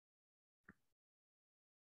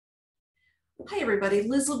Hi, everybody.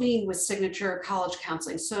 Liz Levine with Signature College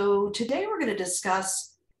Counseling. So today we're going to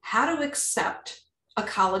discuss how to accept a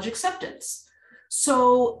college acceptance.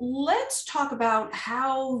 So let's talk about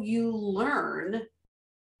how you learn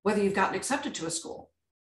whether you've gotten accepted to a school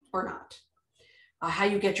or not, how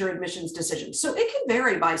you get your admissions decision. So it can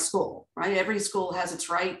vary by school, right? Every school has its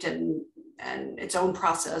right and its own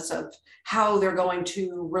process of how they're going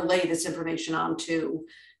to relay this information on to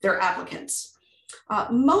their applicants.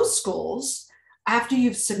 Most schools, after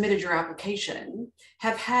you've submitted your application,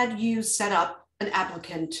 have had you set up an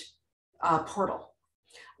applicant portal.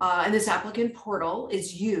 And this applicant portal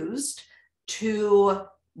is used to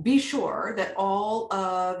be sure that all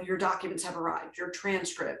of your documents have arrived, your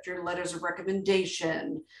transcript, your letters of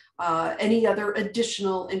recommendation, any other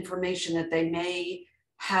additional information that they may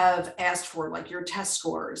have asked for, like your test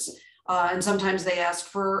scores. And sometimes they ask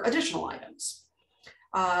for additional items.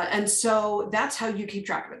 And so that's how you keep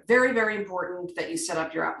track of it. Very, very important that you set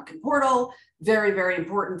up your applicant portal. Very, very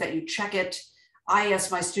important that you check it. I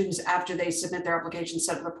ask my students after they submit their application,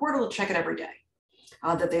 set up the portal, to check it every day,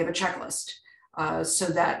 that they have a checklist so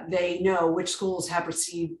that they know which schools have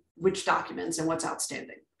received which documents and what's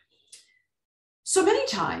outstanding. So many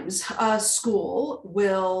times a school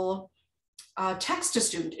will text a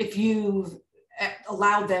student if you've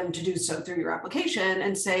allow them to do so through your application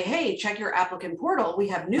and say, hey, check your applicant portal. We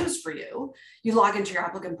have news for you. You log into your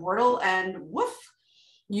applicant portal and woof,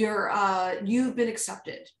 you've been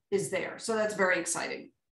accepted is there. So that's very exciting.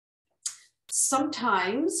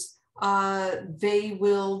 Sometimes they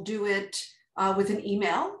will do it with an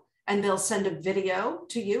email and they'll send a video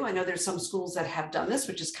to you. I know there's some schools that have done this,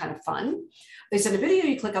 which is kind of fun. They send a video,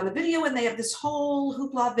 you click on the video and they have this whole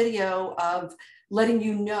hoopla video of letting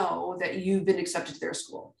you know that you've been accepted to their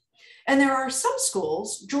school. And there are some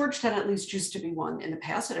schools, Georgetown at least used to be one in the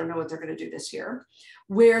past, I don't know what they're going to do this year,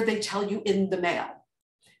 where they tell you in the mail,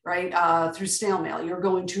 right, through snail mail, you're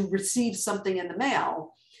going to receive something in the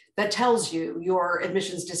mail that tells you your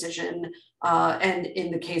admissions decision, and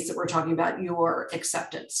in the case that we're talking about, your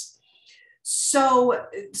acceptance. So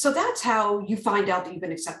that's how you find out that you've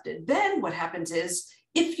been accepted. Then what happens is,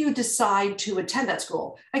 if you decide to attend that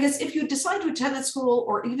school, I guess if you decide to attend that school,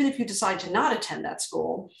 or even if you decide to not attend that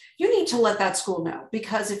school, you need to let that school know,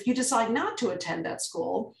 because if you decide not to attend that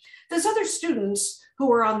school, there's other students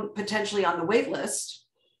who are potentially on the wait list,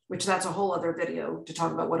 which that's a whole other video to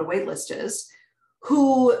talk about what a wait list is,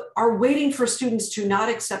 who are waiting for students to not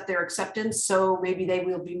accept their acceptance. So maybe they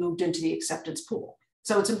will be moved into the acceptance pool.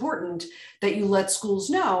 So it's important that you let schools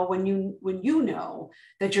know when you know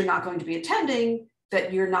that you're not going to be attending,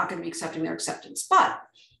 that you're not going to be accepting their acceptance. But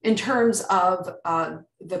in terms of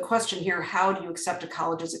the question here, how do you accept a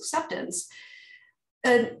college's acceptance?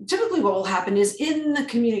 Typically what will happen is in the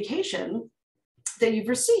communication that you've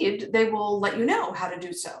received, they will let you know how to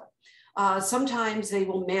do so. Sometimes they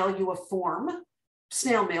will mail you a form,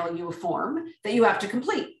 snail mail you a form that you have to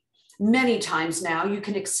complete. Many times now you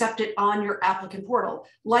can accept it on your applicant portal.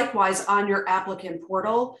 Likewise, on your applicant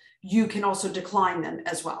portal, you can also decline them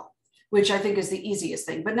as well, which I think is the easiest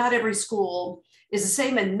thing, but not every school is the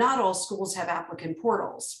same and not all schools have applicant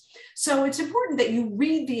portals. So it's important that you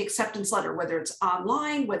read the acceptance letter, whether it's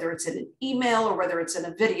online, whether it's in an email, or whether it's in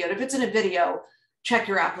a video. And if it's in a video, check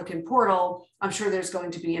your applicant portal. I'm sure there's going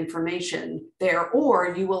to be information there,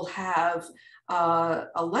 or you will have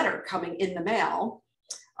a letter coming in the mail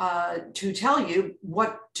to tell you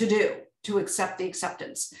what to do to accept the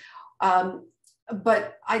acceptance.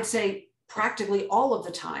 But I'd say practically all of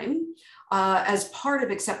the time, as part of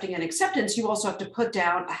accepting an acceptance, you also have to put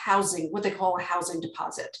down what they call a housing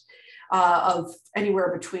deposit of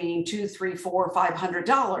anywhere between $200, $300, $400,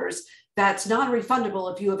 $500. That's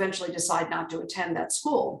non-refundable if you eventually decide not to attend that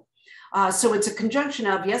school. So it's a conjunction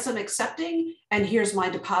of, yes, I'm accepting, and here's my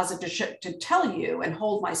deposit to tell you and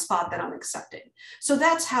hold my spot that I'm accepting. So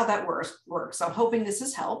that's how that works. I'm hoping this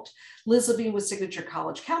has helped. Liz Levine with Signature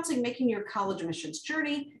College Counseling, making your college admissions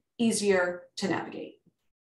journey easier to navigate.